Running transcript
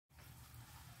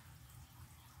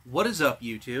What is up,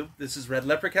 YouTube? This is Red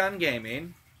Leprechaun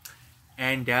Gaming,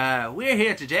 and we're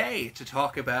here today to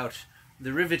talk about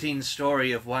the riveting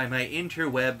story of why my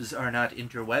interwebs are not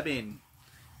interwebbing.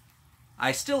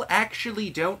 I still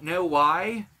actually don't know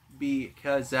why,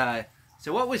 because, so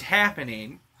what was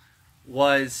happening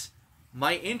was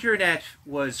my internet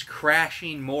was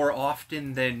crashing more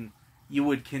often than you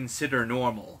would consider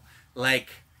normal. Like,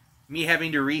 me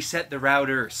having to reset the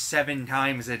router 7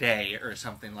 times a day or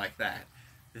something like that.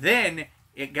 Then,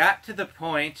 it got to the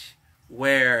point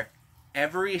where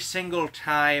every single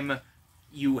time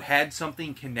you had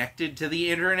something connected to the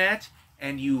internet,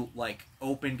 and you, like,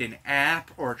 opened an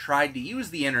app or tried to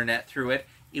use the internet through it,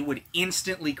 it would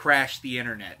instantly crash the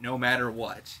internet, no matter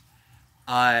what.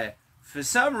 For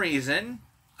some reason,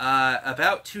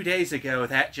 about 2 days ago,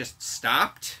 that just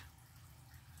stopped.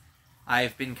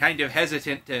 I've been kind of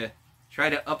hesitant to try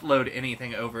to upload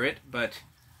anything over it, but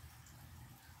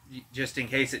just in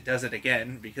case it does it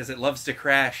again, because it loves to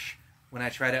crash when I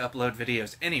try to upload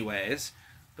videos anyways.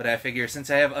 But I figure since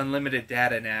I have unlimited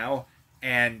data now,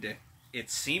 and it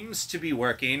seems to be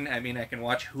working, I mean, I can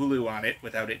watch Hulu on it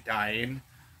without it dying,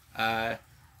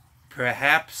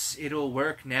 perhaps it'll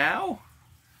work now?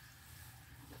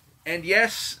 And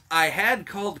yes, I had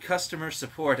called customer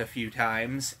support a few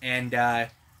times, and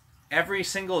every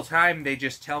single time they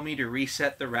just tell me to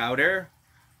reset the router,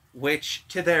 which,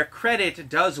 to their credit,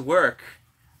 does work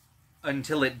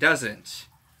until it doesn't.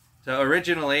 So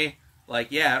originally, like,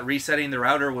 yeah, resetting the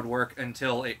router would work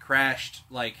until it crashed,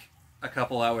 like, a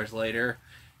couple hours later.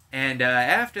 And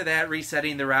after that,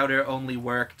 resetting the router only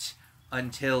worked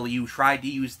until you tried to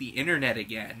use the internet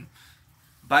again.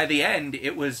 By the end,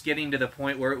 it was getting to the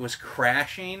point where it was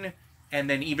crashing, and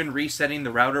then even resetting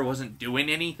the router wasn't doing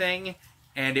anything,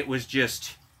 and it was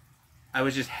just... I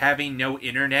was just having no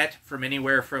internet from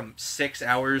anywhere from 6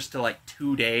 hours to like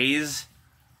 2 days.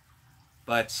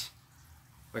 But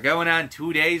we're going on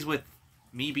 2 days with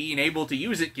me being able to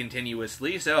use it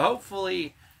continuously, so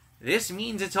hopefully this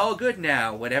means it's all good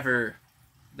now, whatever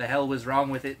the hell was wrong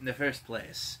with it in the first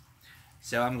place.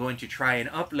 So I'm going to try and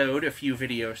upload a few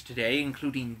videos today,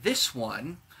 including this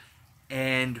one,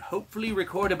 and hopefully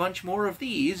record a bunch more of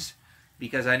these,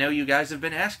 because I know you guys have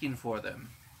been asking for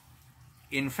them.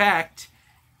 In fact,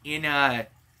 in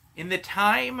the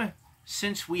time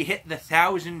since we hit the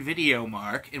 1,000 video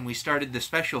mark, and we started the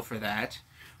special for that,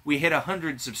 we hit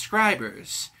 100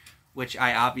 subscribers, which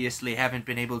I obviously haven't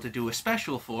been able to do a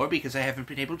special for, because I haven't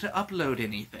been able to upload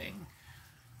anything.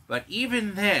 But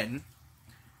even then,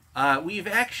 we've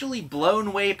actually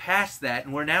blown way past that,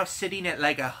 and we're now sitting at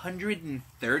like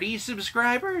 130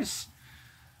 subscribers.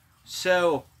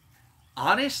 So,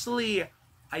 honestly,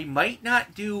 I might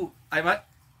not do...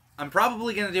 I'm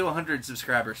probably going to do a 100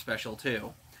 subscriber special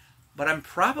too. But I'm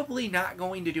probably not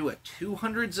going to do a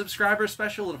 200 subscriber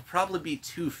special. It'll probably be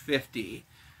 250.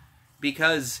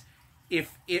 Because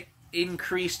if it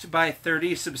increased by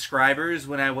 30 subscribers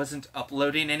when I wasn't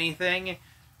uploading anything,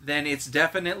 then it's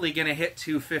definitely going to hit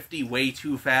 250 way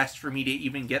too fast for me to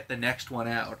even get the next one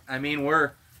out. I mean,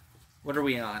 what are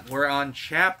we on? We're on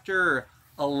chapter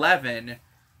 11.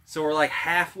 So we're like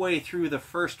halfway through the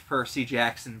first Percy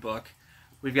Jackson book.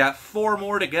 We've got 4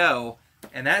 more to go,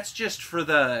 and that's just for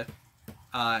the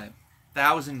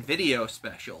 1,000 video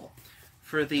special.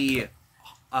 For the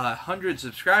 100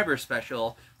 subscriber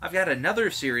special, I've got another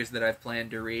series that I've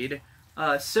planned to read.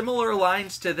 Similar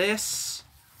lines to this,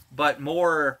 but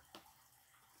more...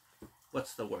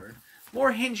 what's the word?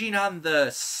 More hinging on the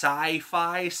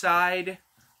sci-fi side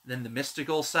than the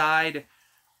mystical side.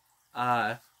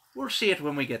 We'll see it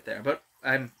when we get there, but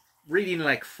I'm reading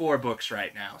like 4 books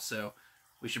right now, so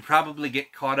we should probably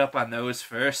get caught up on those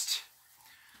first.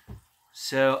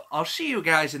 So I'll see you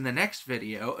guys in the next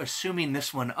video, assuming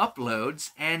this one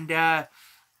uploads, and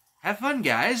have fun,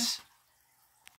 guys!